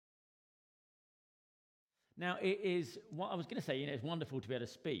Now, it is what I was going to say, it's wonderful to be able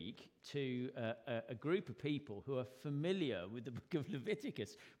to speak to a group of people who are familiar with the book of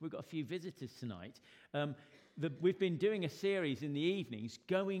Leviticus. We've got a few visitors tonight. We've been doing a series in the evenings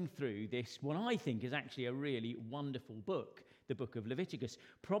going through this, what I think is actually a really wonderful book, the book of Leviticus.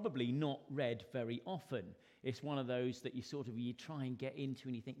 Probably not read very often. It's one of those that you try and get into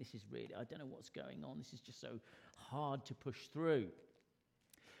and you think, this is really, I don't know what's going on. This is just so hard to push through.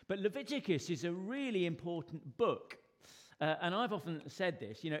 But Leviticus is a really important book, and I've often said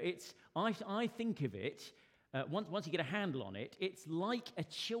this. I think of it once you get a handle on it, it's like a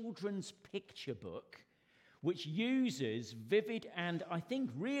children's picture book, which uses vivid and I think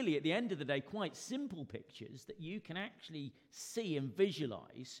really at the end of the day quite simple pictures that you can actually see and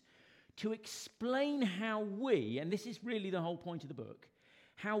visualize to explain how we, and this is really the whole point of the book,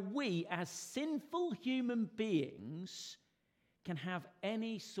 how we as sinful human beings can have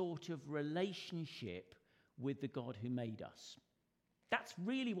any sort of relationship with the God who made us. That's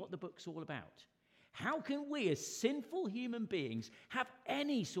really what the book's all about. How can we as sinful human beings have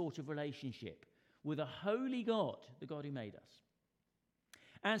any sort of relationship with a holy God, the God who made us?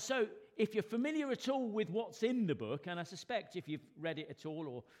 And so if you're familiar at all with what's in the book, and I suspect if you've read it at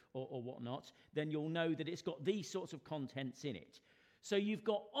all or whatnot, then you'll know that it's got these sorts of contents in it. So you've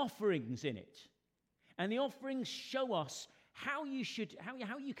got offerings in it. And the offerings show us how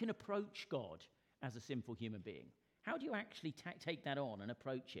you can approach God as a sinful human being. How do you actually take that on and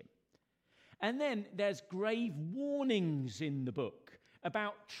approach him? And then there's grave warnings in the book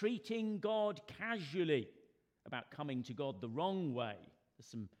about treating God casually, about coming to God the wrong way. There's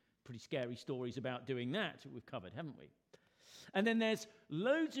some pretty scary stories about doing that we've covered, haven't we? And then there's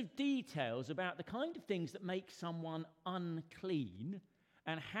loads of details about the kind of things that make someone unclean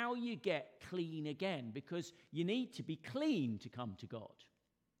and how you get clean again, because you need to be clean to come to God.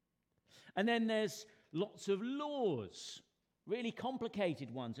 And then there's lots of laws, really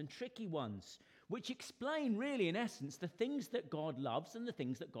complicated ones and tricky ones, which explain really, in essence, the things that God loves and the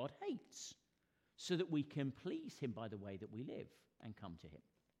things that God hates, so that we can please him by the way that we live and come to him.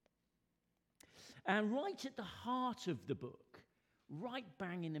 And right at the heart of the book, right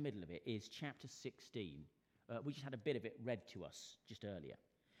bang in the middle of it, is chapter 16. We just had a bit of it read to us just earlier.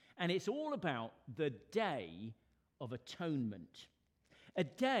 And it's all about the Day of Atonement. A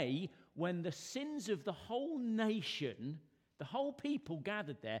day when the sins of the whole nation, the whole people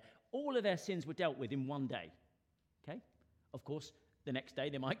gathered there, all of their sins were dealt with in one day. Okay? Of course, the next day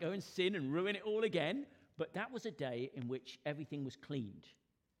they might go and sin and ruin it all again, but that was a day in which everything was cleaned.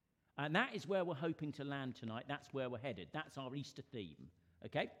 And that is where we're hoping to land tonight. That's where we're headed. That's our Easter theme.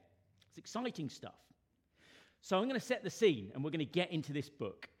 Okay? It's exciting stuff. So I'm going to set the scene, and we're going to get into this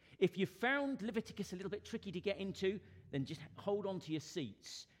book. If you found Leviticus a little bit tricky to get into, then just hold on to your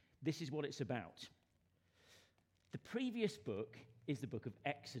seats. This is what it's about. The previous book is the book of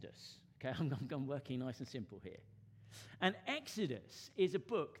Exodus. Okay, I'm working nice and simple here. And Exodus is a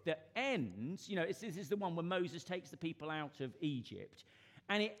book that ends, this is the one where Moses takes the people out of Egypt,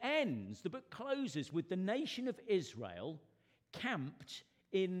 and it ends, the book closes with the nation of Israel camped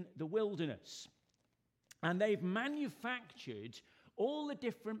in the wilderness. And they've manufactured all the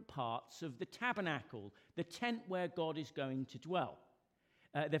different parts of the tabernacle, the tent where God is going to dwell.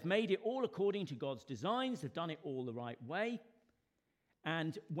 They've made it all according to God's designs. They've done it all the right way.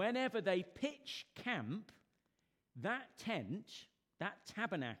 And whenever they pitch camp, that tent, that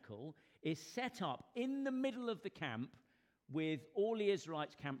tabernacle, is set up in the middle of the camp with all the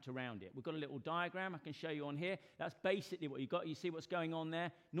Israelites camped around it. We've got a little diagram I can show you on here. That's basically what you've got. You see what's going on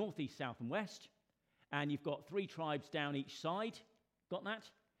there? North, east, south, and west. And you've got 3 tribes down each side. Got that?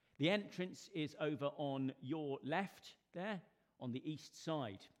 The entrance is over on your left there, on the east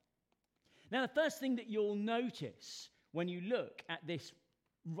side. Now, the first thing that you'll notice when you look at this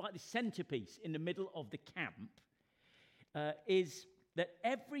centerpiece in the middle of the camp is that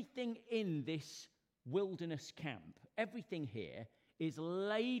everything in this wilderness camp, everything here, is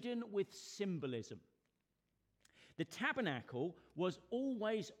laden with symbolism. The tabernacle was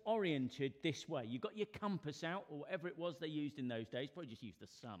always oriented this way. You got your compass out, or whatever it was they used in those days. Probably just used the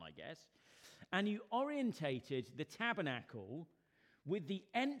sun, I guess. And you orientated the tabernacle with the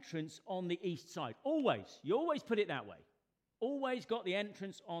entrance on the east side. Always. You always put it that way. Always got the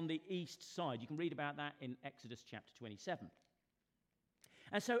entrance on the east side. You can read about that in Exodus chapter 27.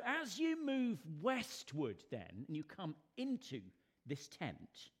 And so as you move westward then, and you come into this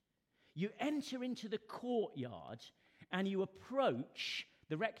tent, you enter into the courtyard and you approach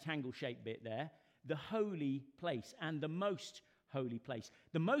the rectangle-shaped bit there, the holy place and the most holy place.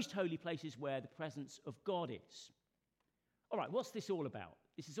 The most holy place is where the presence of God is. All right, what's this all about?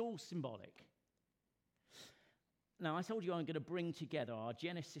 This is all symbolic. Now, I told you I'm going to bring together our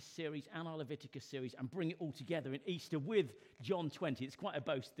Genesis series and our Leviticus series and bring it all together in Easter with John 20. It's quite a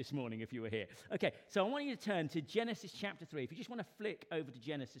boast this morning if you were here. Okay, so I want you to turn to Genesis chapter 3. If you just want to flick over to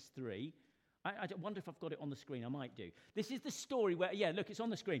Genesis 3. I wonder if I've got it on the screen. I might do. This is the story where, look, it's on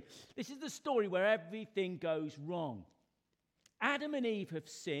the screen. This is the story where everything goes wrong. Adam and Eve have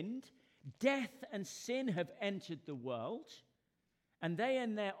sinned. Death and sin have entered the world. And they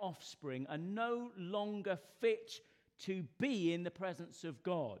and their offspring are no longer fit to be in the presence of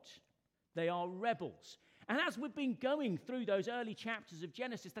God. They are rebels. And as we've been going through those early chapters of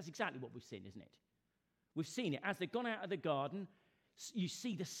Genesis, that's exactly what we've seen, isn't it? We've seen it. As they've gone out of the garden, you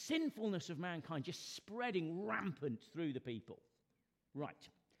see the sinfulness of mankind just spreading rampant through the people. Right.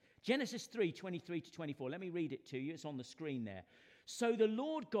 Genesis 3, 23 to 24. Let me read it to you. It's on the screen there. So the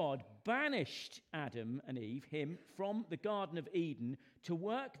Lord God banished Adam and Eve, him, from the Garden of Eden to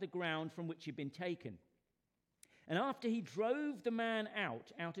work the ground from which he'd been taken. And after he drove the man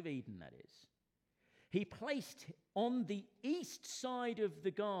out of Eden, that is, he placed on the east side of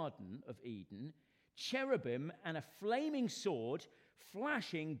the Garden of Eden cherubim and a flaming sword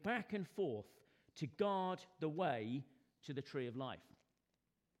flashing back and forth to guard the way to the tree of life.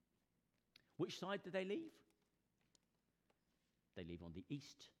 Which side do they leave? They leave on the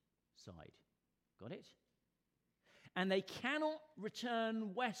east side. Got it? And they cannot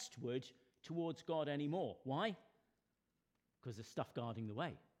return westward towards God anymore. Why? Because there's stuff guarding the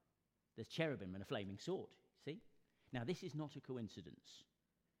way. There's cherubim and a flaming sword. See? Now, this is not a coincidence.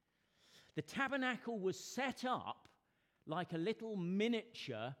 The tabernacle was set up like a little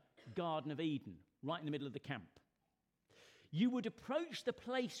miniature Garden of Eden, right in the middle of the camp. You would approach the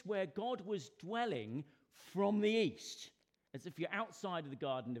place where God was dwelling from the east, as if you're outside of the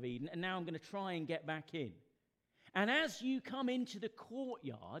Garden of Eden, and now I'm going to try and get back in. And as you come into the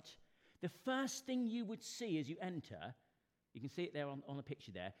courtyard, the first thing you would see as you enter, you can see it there on the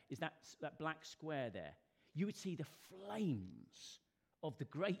picture there, is that black square there. You would see the flames of the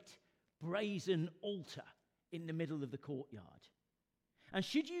great brazen altar in the middle of the courtyard. And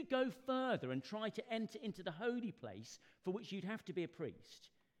should you go further and try to enter into the holy place, for which you'd have to be a priest,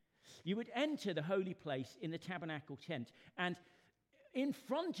 you would enter the holy place in the tabernacle tent, and in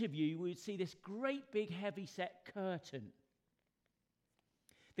front of you would see this great big heavy-set curtain.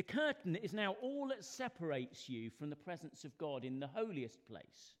 The curtain is now all that separates you from the presence of God in the holiest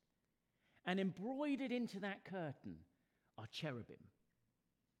place. And embroidered into that curtain are cherubim,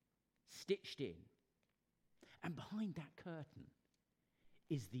 stitched in. And behind that curtain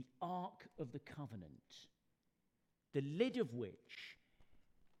is the Ark of the Covenant, the lid of which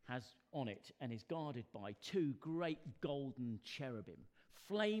has on it and is guarded by two great golden cherubim,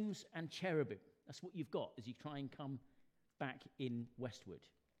 flames and cherubim. That's what you've got as you try and come back in westward.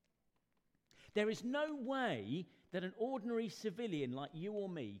 There is no way that an ordinary civilian like you or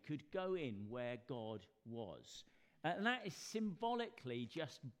me could go in where God was. And that is symbolically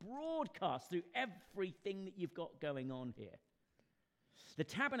just broadcast through everything that you've got going on here. The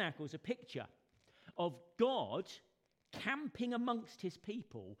tabernacle is a picture of God camping amongst his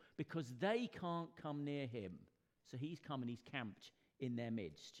people because they can't come near him. So he's come and he's camped in their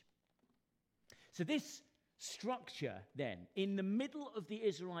midst. So this structure then, in the middle of the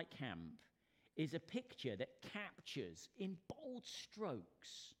Israelite camp, is a picture that captures in bold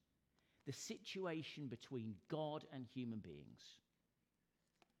strokes the situation between God and human beings.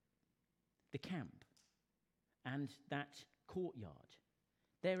 The camp and that courtyard,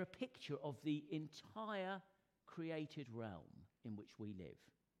 they're a picture of the entire created realm in which we live.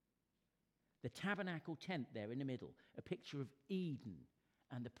 The tabernacle tent there in the middle, a picture of Eden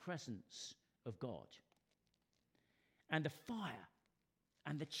and the presence of God. And the fire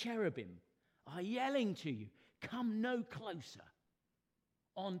and the cherubim are yelling to you, come no closer.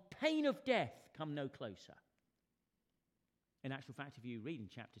 On pain of death, come no closer. In actual fact, if you read in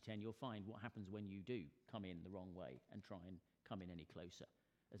chapter 10, you'll find what happens when you do come in the wrong way and try and come in any closer.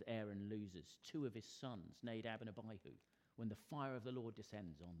 As Aaron loses two of his sons, Nadab and Abihu, when the fire of the Lord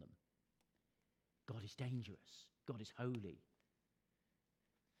descends on them. God is dangerous. God is holy.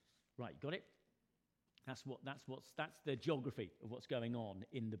 Right, got it? That's the geography of what's going on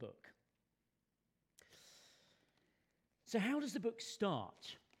in the book. So how does the book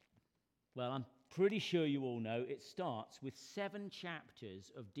start? Well, I'm pretty sure you all know it starts with 7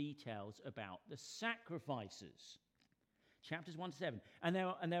 chapters of details about the sacrifices. Chapters 1 to 7. And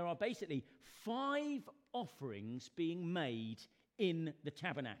there are basically 5 offerings being made in the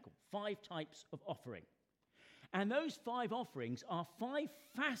tabernacle. 5 types of offering. And those 5 offerings are 5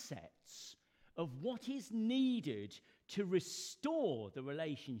 facets of what is needed to restore the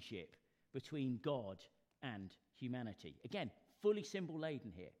relationship between God and humanity. Again, fully symbol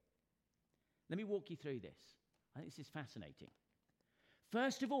laden here. Let me walk you through this. I think this is fascinating.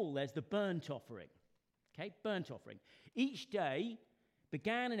 First of all, there's the burnt offering. Okay, burnt offering. Each day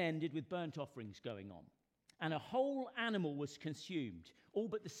began and ended with burnt offerings going on. And a whole animal was consumed, all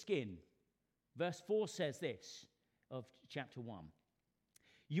but the skin. Verse 4 says this of chapter 1.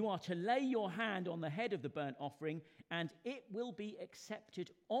 You are to lay your hand on the head of the burnt offering, and it will be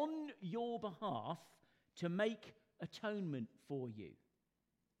accepted on your behalf to make atonement for you.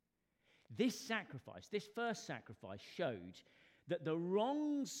 This sacrifice, this first sacrifice, showed that the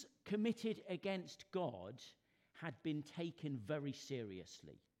wrongs committed against God had been taken very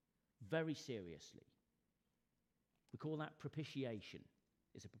seriously. Very seriously. We call that propitiation.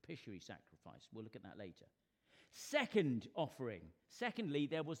 It's a propitiatory sacrifice. We'll look at that later. Second offering. Secondly,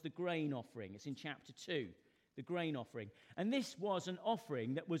 there was the grain offering. It's in chapter 2, the grain offering. And this was an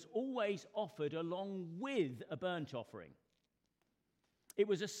offering that was always offered along with a burnt offering. It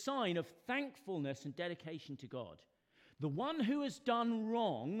was a sign of thankfulness and dedication to God. The one who has done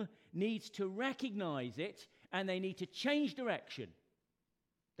wrong needs to recognize it, and they need to change direction.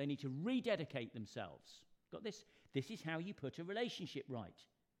 They need to rededicate themselves. Got this? This is how you put a relationship right.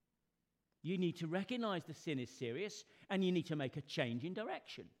 You need to recognize the sin is serious, and you need to make a change in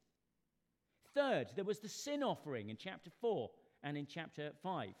direction. Third, there was the sin offering in chapter 4 and in chapter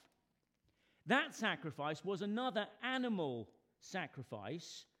 5. That sacrifice was another animal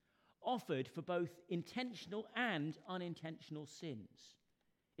sacrifice offered for both intentional and unintentional sins.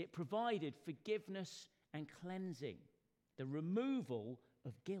 It provided forgiveness and cleansing, the removal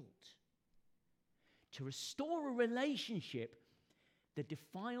of guilt. To restore a relationship, the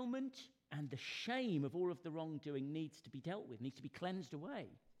defilement and the shame of all of the wrongdoing needs to be dealt with, needs to be cleansed away.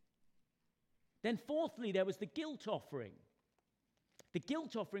 Then fourthly, there was the guilt offering. The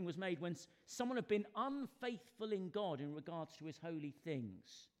guilt offering was made when someone had been unfaithful in God in regards to his holy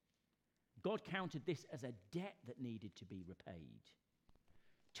things. God counted this as a debt that needed to be repaid.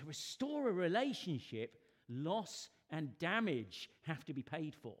 To restore a relationship, loss and damage have to be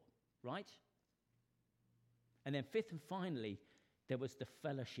paid for, right? And then fifth and finally, there was the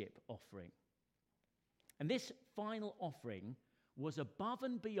fellowship offering. And this final offering was above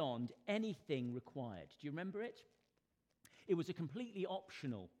and beyond anything required. Do you remember it? It was a completely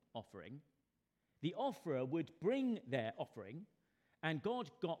optional offering. The offerer would bring their offering, and God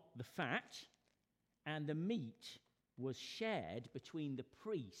got the fat, and the meat was shared between the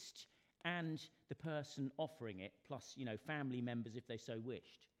priest and the person offering it, plus, family members if they so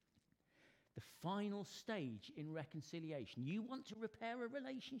wished. The final stage in reconciliation. You want to repair a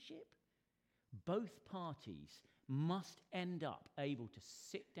relationship? Both parties must end up able to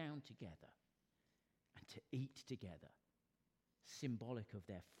sit down together and to eat together, symbolic of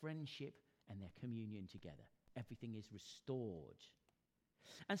their friendship and their communion together. Everything is restored.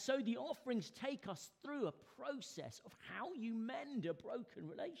 And so the offerings take us through a process of how you mend a broken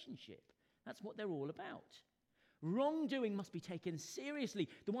relationship. That's what they're all about. Wrongdoing must be taken seriously.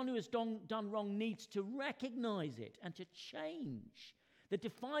 The one who has done wrong needs to recognize it and to change. The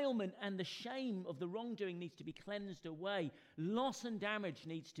defilement and the shame of the wrongdoing needs to be cleansed away. Loss and damage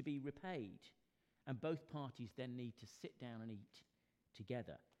needs to be repaid. And both parties then need to sit down and eat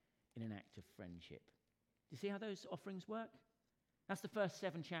together in an act of friendship. Do you see how those offerings work? That's the first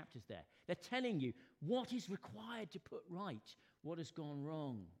 7 chapters there. They're telling you what is required to put right, what has gone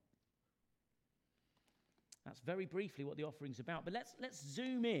wrong. That's very briefly what the offering's about. But let's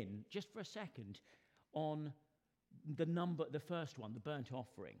zoom in just for a second on the first one, the burnt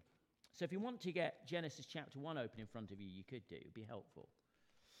offering. So if you want to get Genesis chapter 1 open in front of you, you could do. It would be helpful.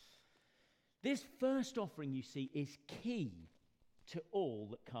 This first offering, you see, is key to all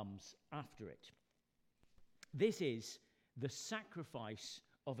that comes after it. This is the sacrifice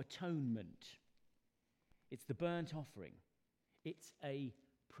of atonement. It's the burnt offering. It's a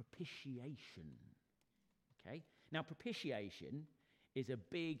propitiation. Okay? Now, propitiation is a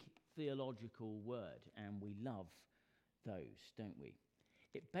big theological word, and we love those, don't we?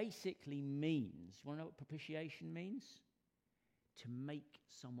 It basically means, want to know what propitiation means? To make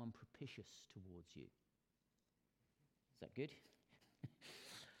someone propitious towards you. Is that good?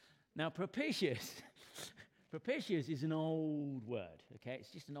 Now, propitious is an old word, okay? It's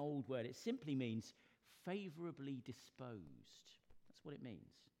just an old word. It simply means favorably disposed. That's what it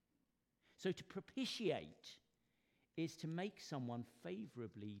means. So to propitiate is to make someone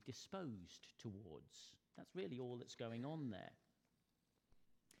favorably disposed towards. That's really all that's going on there.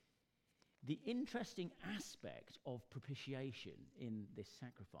 The interesting aspect of propitiation in this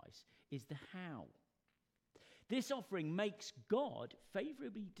sacrifice is the how. This offering makes God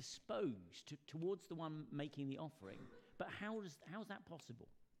favorably disposed towards the one making the offering. But how's that possible?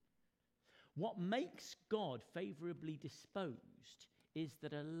 What makes God favorably disposed is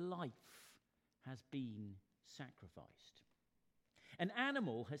that a life has been sacrificed. An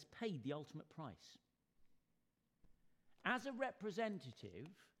animal has paid the ultimate price. As a representative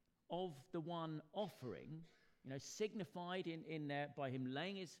of the one offering, signified in there by him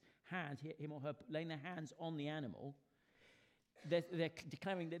laying his hand, him or her laying their hands on the animal, they're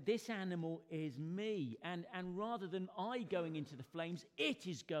declaring that this animal is me, and rather than I going into the flames, it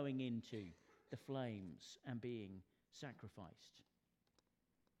is going into the flames and being sacrificed.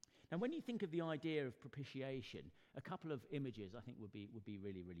 Now, when you think of the idea of propitiation, a couple of images I think would be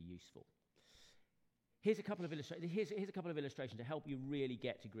really, really useful. Here's a couple of illustrations to help you really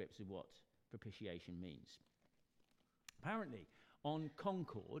get to grips with what propitiation means. Apparently, on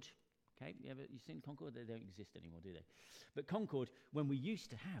Concorde, okay, you've seen Concorde? They don't exist anymore, do they? But Concorde, when we used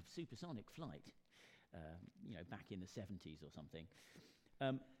to have supersonic flight, back in the 70s or something,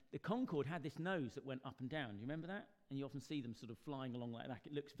 the Concorde had this nose that went up and down. Do you remember that? And you often see them sort of flying along like that.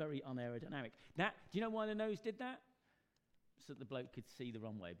 It looks very unaerodynamic. Do you know why the nose did that? So that the bloke could see the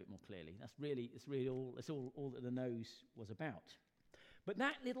runway a bit more clearly. That's all that the nose was about. But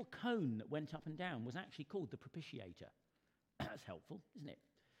that little cone that went up and down was actually called the propitiator. That's helpful, isn't it?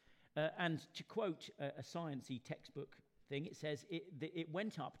 And to quote a sciencey textbook thing, it says it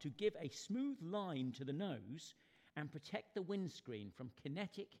went up to give a smooth line to the nose and protect the windscreen from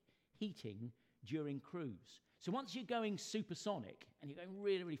kinetic heating during cruise. So once you're going supersonic and you're going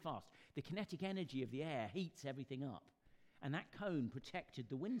really, really fast, the kinetic energy of the air heats everything up. And that cone protected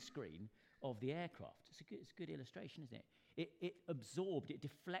the windscreen of the aircraft. It's a good illustration, isn't it? It absorbed, it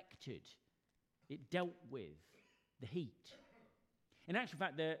deflected, it dealt with the heat. In actual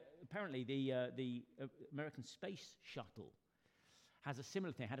fact, apparently the American Space Shuttle has a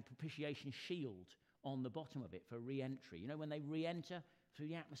similar thing, had a propitiation shield on the bottom of it for re-entry. When they re-enter through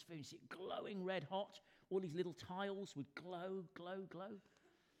the atmosphere, you see it glowing red hot, all these little tiles would glow, glow, glow.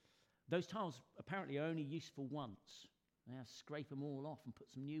 Those tiles apparently are only useful once. They have to scrape them all off and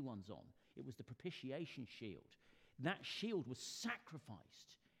put some new ones on. It was the propitiation shield. That shield was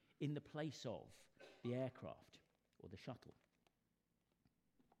sacrificed in the place of the aircraft or the shuttle.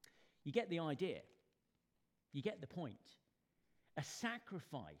 You get the idea. You get the point. A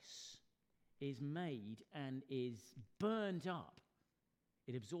sacrifice is made and is burned up.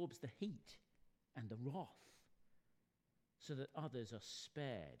 It absorbs the heat and the wrath so that others are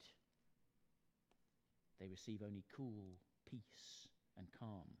spared. They receive only cool peace and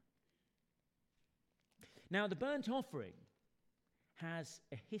calm. Now, the burnt offering has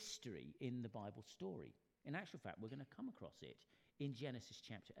a history in the Bible story. In actual fact, we're going to come across it in Genesis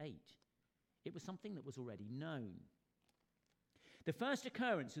chapter 8. It was something that was already known. The first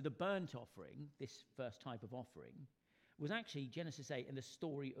occurrence of the burnt offering, this first type of offering, was actually Genesis 8 and the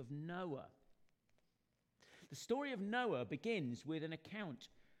story of Noah. The story of Noah begins with an account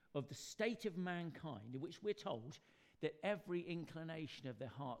of the state of mankind, in which we're told that every inclination of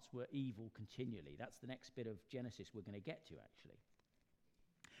their hearts were evil continually. That's the next bit of Genesis we're going to get to, actually.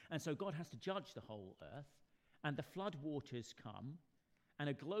 And so God has to judge the whole earth, and the flood waters come, and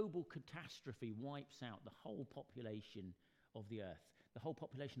a global catastrophe wipes out the whole population of the earth. The whole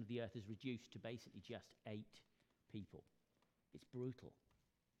population of the earth is reduced to basically just 8 people. It's brutal.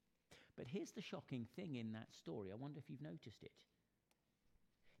 But here's the shocking thing in that story. I wonder if you've noticed it.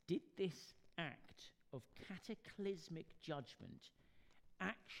 Did this act of cataclysmic judgment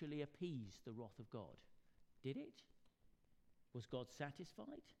actually appease the wrath of God? Did it? Was God satisfied?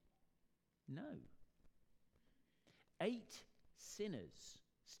 No. 8 sinners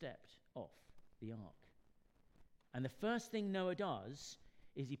stepped off the ark. And the first thing Noah does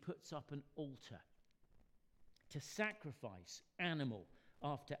is he puts up an altar to sacrifice animal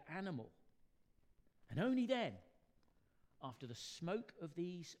after animal. And only then, after the smoke of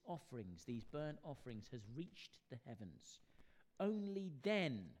these offerings, these burnt offerings, has reached the heavens, only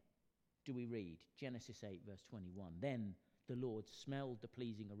then do we read Genesis 8 verse 21. Then the Lord smelled the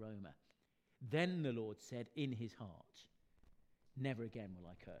pleasing aroma. Then the Lord said in his heart, never again will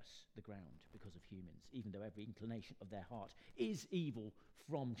I curse the ground because of humans, even though every inclination of their heart is evil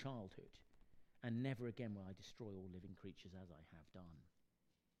from childhood. And never again will I destroy all living creatures as I have done.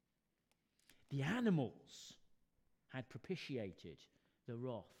 The animals had propitiated the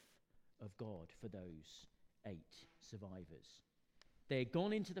wrath of God for those 8 survivors. They had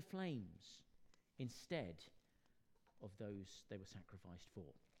gone into the flames instead of those they were sacrificed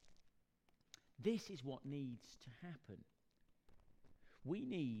for. This is what needs to happen. We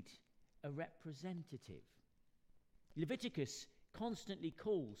need a representative Leviticus constantly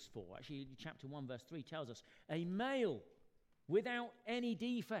calls for, actually chapter 1 verse 3 tells us, a male without any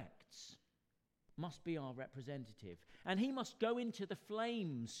defects must be our representative. And he must go into the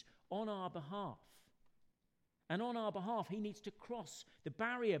flames on our behalf. And on our behalf, he needs to cross the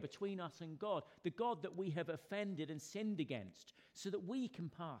barrier between us and God, the God that we have offended and sinned against, so that we can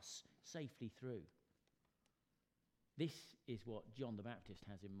pass safely through. This is what John the Baptist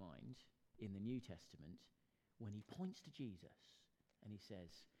has in mind in the New Testament when he points to Jesus and he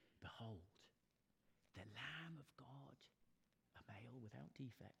says, "Behold, the Lamb of God, a male without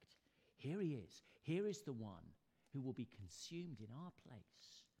defect. Here he is. Here is the one who will be consumed in our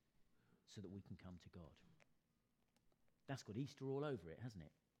place so that we can come to God." That's got Easter all over it, hasn't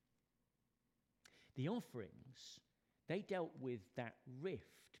it? The offerings, they dealt with that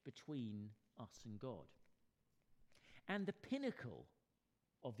rift between us and God. And the pinnacle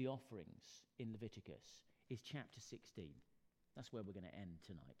of the offerings in Leviticus is chapter 16. That's where we're going to end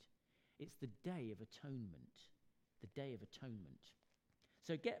tonight. It's the Day of Atonement. The Day of Atonement.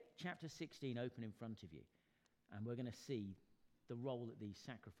 So get chapter 16 open in front of you, and we're going to see the role that these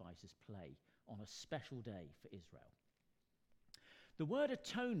sacrifices play on a special day for Israel. The word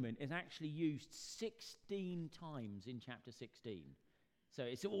atonement is actually used 16 times in chapter 16. So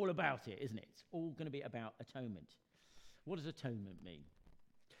it's all about it, isn't it? It's all going to be about atonement. What does atonement mean?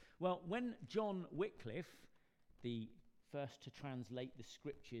 Well, when John Wycliffe, the first to translate the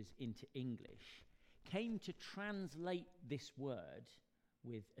scriptures into English, came to translate this word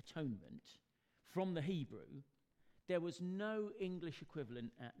with atonement from the Hebrew, there was no English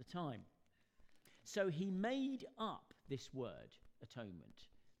equivalent at the time. So he made up this word, atonement,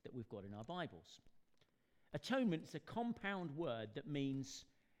 that we've got in our Bibles. Atonement is a compound word that means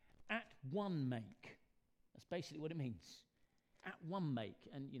at one make. That's basically what it means. At one make.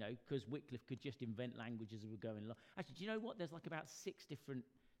 And, because Wycliffe could just invent languages as we're going along. Actually, do you know what? There's like about 6 different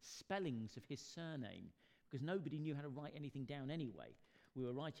spellings of his surname, because nobody knew how to write anything down anyway. We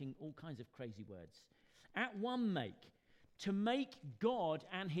were writing all kinds of crazy words. At one make. To make God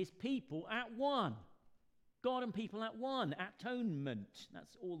and his people at one. God and people at one. Atonement.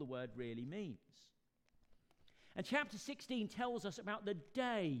 That's all the word really means. And chapter 16 tells us about the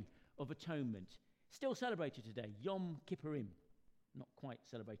Day of Atonement. Still celebrated today. Yom Kippurim. Not quite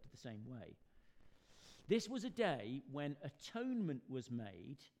celebrated the same way. This was a day when atonement was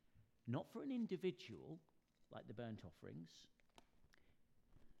made, not for an individual, like the burnt offerings,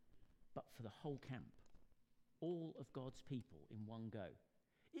 but for the whole camp. All of God's people in one go.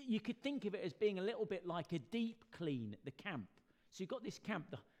 You could think of it as being a little bit like a deep clean at the camp. So you've got this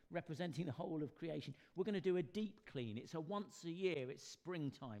camp representing the whole of creation. We're going to do a deep clean. It's a once a year, it's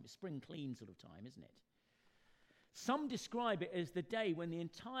springtime, it's spring clean sort of time, isn't it? Some describe it as the day when the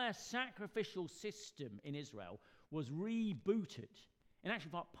entire sacrificial system in Israel was rebooted. In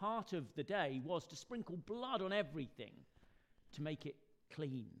actual fact, part of the day was to sprinkle blood on everything to make it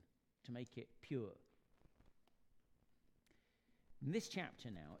clean, to make it pure. And this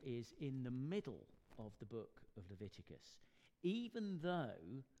chapter now is in the middle of the book of Leviticus, even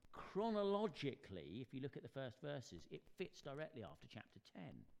though chronologically, if you look at the first verses, it fits directly after chapter 10.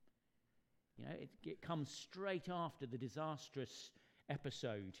 It comes straight after the disastrous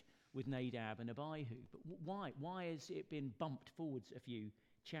episode with Nadab and Abihu. But why? Why has it been bumped forwards a few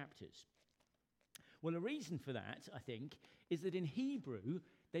chapters? Well, a reason for that, I think, is that in Hebrew,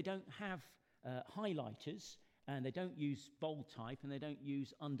 they don't have highlighters, and they don't use bold type, and they don't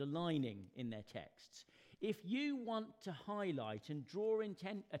use underlining in their texts. If you want to highlight and draw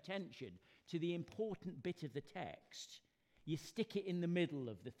attention to the important bit of the text, you stick it in the middle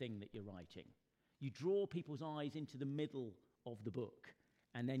of the thing that you're writing. You draw people's eyes into the middle of the book,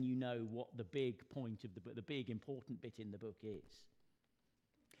 and then you know what the big point of the book, the big important bit in the book is.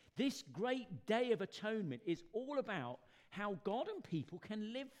 This great Day of Atonement is all about how God and people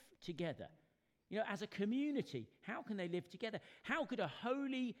can live together. As a community, how can they live together? How could a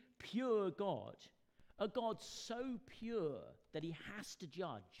holy, pure God, a God so pure that he has to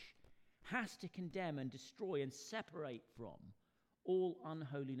judge, has to condemn and destroy and separate from all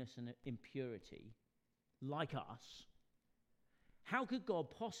unholiness and impurity, like us, how could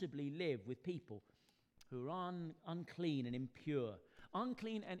God possibly live with people who are unclean and impure?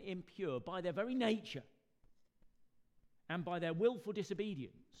 Unclean and impure by their very nature and by their willful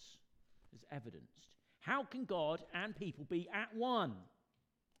disobedience, as evidenced. How can God and people be at one?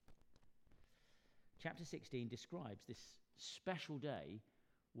 Chapter 16 describes this special day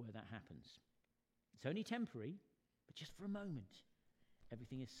where that happens. It's only temporary, but just for a moment,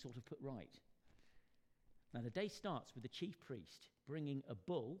 everything is sort of put right. Now, the day starts with the chief priest bringing a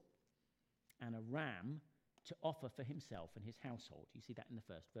bull and a ram to offer for himself and his household. You see that in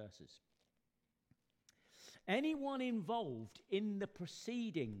the first verses. Anyone involved in the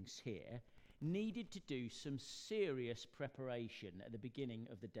proceedings here needed to do some serious preparation at the beginning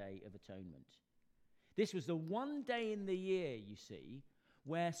of the Day of Atonement. This was the one day in the year, you see,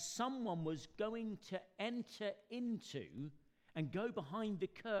 where someone was going to enter into and go behind the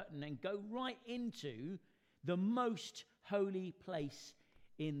curtain and go right into the most holy place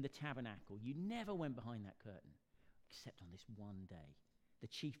in the tabernacle. You never went behind that curtain, except on this one day. The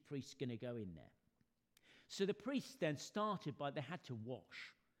chief priest's going to go in there. So the priests then started by, they had to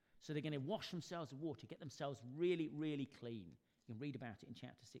wash. So they're going to wash themselves with water, get themselves really, really clean. You can read about it in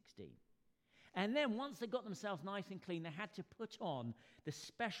chapter 16. And then once they got themselves nice and clean, they had to put on the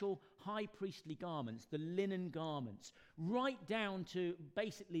special high priestly garments, the linen garments, right down to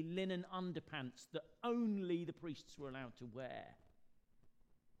basically linen underpants that only the priests were allowed to wear.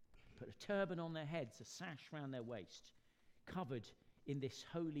 Put a turban on their heads, a sash round their waist, covered in this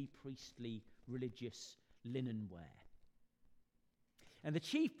holy priestly religious linen wear. And the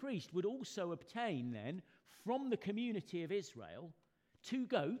chief priest would also obtain then from the community of Israel 2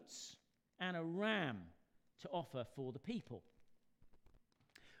 goats and a ram to offer for the people.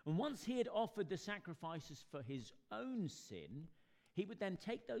 And once he had offered the sacrifices for his own sin, he would then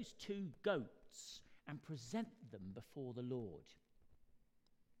take those 2 goats and present them before the Lord.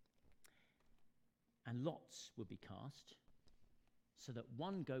 And lots would be cast so that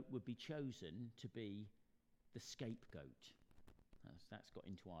 1 goat would be chosen to be the scapegoat. That's got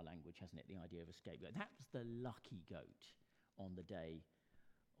into our language, hasn't it? The idea of a scapegoat. That was the lucky goat on the Day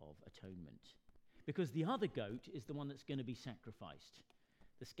of Atonement. Because the other goat is the one that's going to be sacrificed.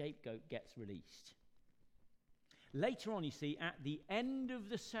 The scapegoat gets released. Later on, you see, at the end of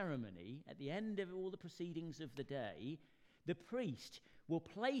the ceremony, at the end of all the proceedings of the day, the priest will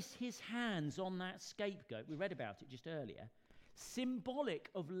place his hands on that scapegoat. We read about it just earlier. Symbolic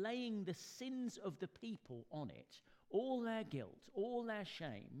of laying the sins of the people on it, all their guilt, all their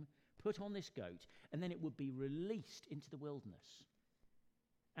shame, put on this goat, and then it would be released into the wilderness.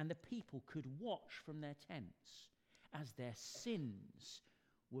 And the people could watch from their tents as their sins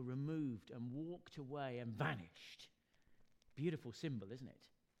were removed and walked away and vanished. Beautiful symbol, isn't it?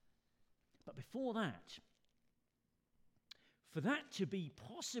 But before that, for that to be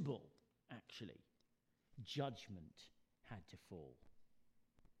possible, actually, judgment had to fall.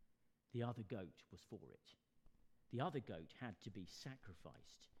 The other goat was for it. The other goat had to be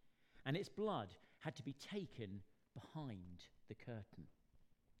sacrificed, and its blood had to be taken behind the curtain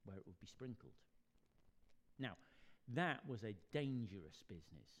where it would be sprinkled. Now, that was a dangerous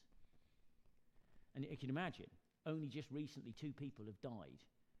business. And you can imagine, only just recently 2 people have died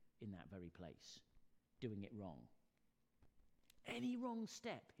in that very place, doing it wrong. Any wrong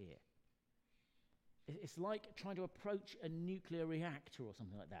step here, it's like trying to approach a nuclear reactor or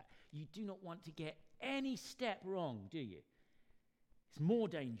something like that. You do not want to get any step wrong, do you? It's more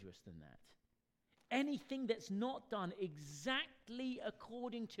dangerous than that. Anything that's not done exactly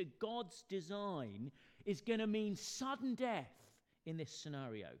according to God's design is going to mean sudden death in this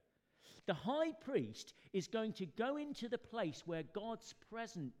scenario. The high priest is going to go into the place where God's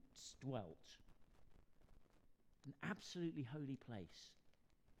presence dwelt. An absolutely holy place.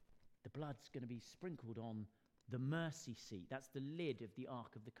 The blood's going to be sprinkled on the mercy seat. That's the lid of the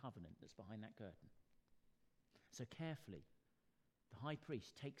Ark of the Covenant that's behind that curtain. So carefully, the high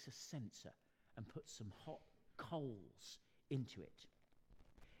priest takes a censer and puts some hot coals into it.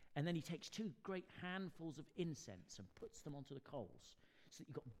 And then he takes 2 great handfuls of incense and puts them onto the coals so that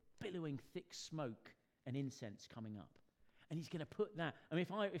you've got billowing thick smoke and incense coming up. And he's going to put that, I mean,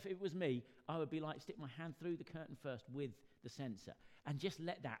 if it was me, I would be like, stick my hand through the curtain first with the censer and just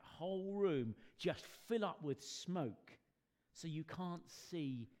let that whole room just fill up with smoke so you can't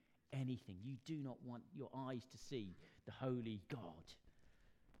see anything. You do not want your eyes to see the holy God.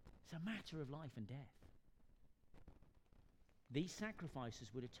 It's a matter of life and death. These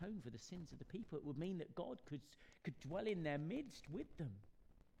sacrifices would atone for the sins of the people. It would mean that God could dwell in their midst with them.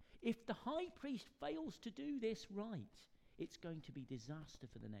 If the high priest fails to do this right, it's going to be disaster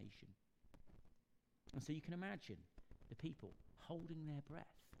for the nation. And so you can imagine the people holding their breath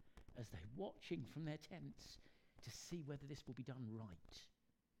as they're watching from their tents to see whether this will be done right.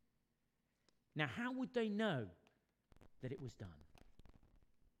 Now, how would they know that it was done?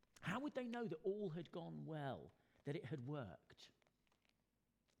 How would they know that all had gone well, that it had worked?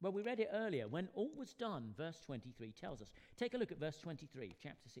 Well, we read it earlier. When all was done, verse 23 tells us. Take a look at verse 23 of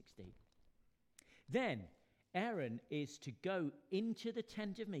chapter 16. Then Aaron is to go into the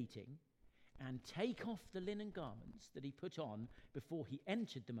tent of meeting and take off the linen garments that he put on before he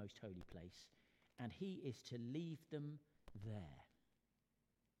entered the most holy place and he is to leave them there.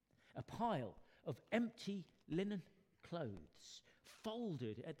 A pile of empty linen clothes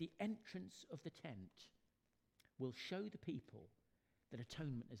folded at the entrance of the tent will show the people that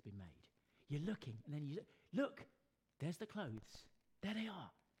atonement has been made. You're looking, and then you look, there's the clothes. There they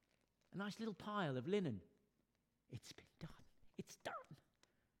are. A nice little pile of linen. It's been done. It's done.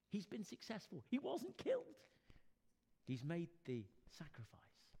 He's been successful. He wasn't killed. He's made the sacrifice.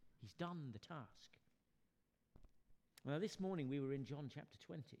 He's done the task. Well, this morning we were in John chapter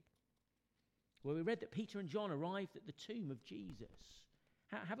 20, where we read that Peter and John arrived at the tomb of Jesus.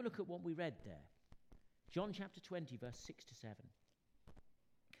 Have a look at what we read there. John chapter 20, verse 6 to 7.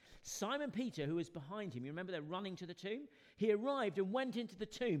 Simon Peter, who was behind him, you remember they're running to the tomb? He arrived and went into the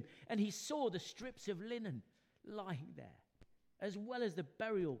tomb, and he saw the strips of linen lying there, as well as the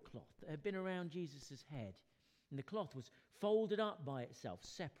burial cloth that had been around Jesus' head. And the cloth was folded up by itself,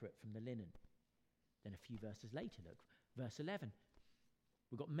 separate from the linen. Then a few verses later, look, verse 11.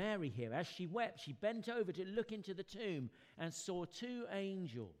 We've got Mary here. As she wept, she bent over to look into the tomb and saw two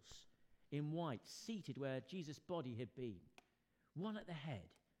angels in white seated where Jesus' body had been, one at the head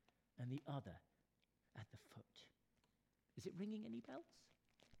and the other at the foot. Is it ringing any bells?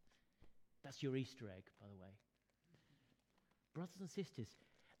 That's your Easter egg, by the way. Brothers and sisters,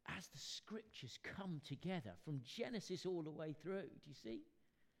 as the scriptures come together from Genesis all the way through, do you see?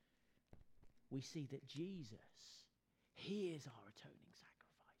 We see that Jesus, he is our atoning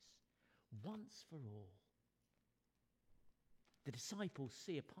sacrifice, once for all. The disciples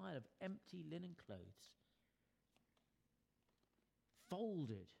see a pile of empty linen clothes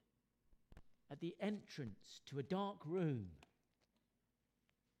folded at the entrance to a dark room.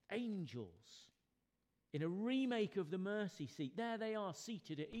 Angels in a remake of the mercy seat. There they are,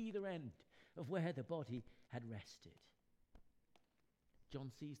 seated at either end of where the body had rested. John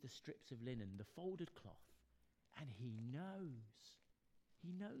sees the strips of linen, the folded cloth, and he knows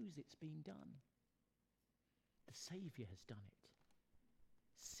it's been done. The Saviour has done it.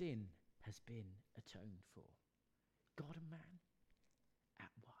 Sin has been atoned for. God and man at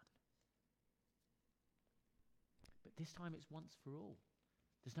one. But this time it's once for all.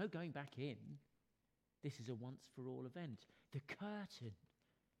 There's no going back in. This is a once for all event. The curtain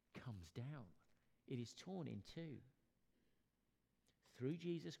comes down. It is torn in two. Through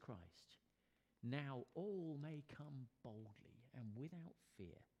Jesus Christ, now all may come boldly and without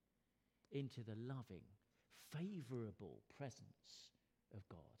fear into the loving, favourable presence of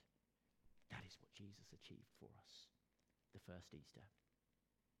God. That is what Jesus achieved for us, the first Easter.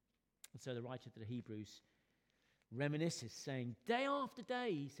 And so the writer to the Hebrews reminisces, saying, day after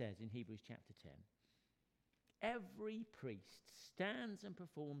day, he says in Hebrews chapter 10, every priest stands and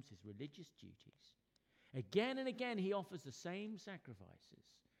performs his religious duties. Again and again he offers the same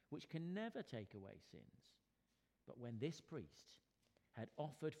sacrifices, which can never take away sins. But when this priest had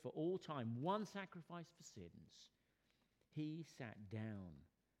offered for all time one sacrifice for sins, he sat down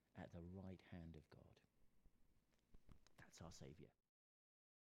at the right hand of God. That's our Saviour.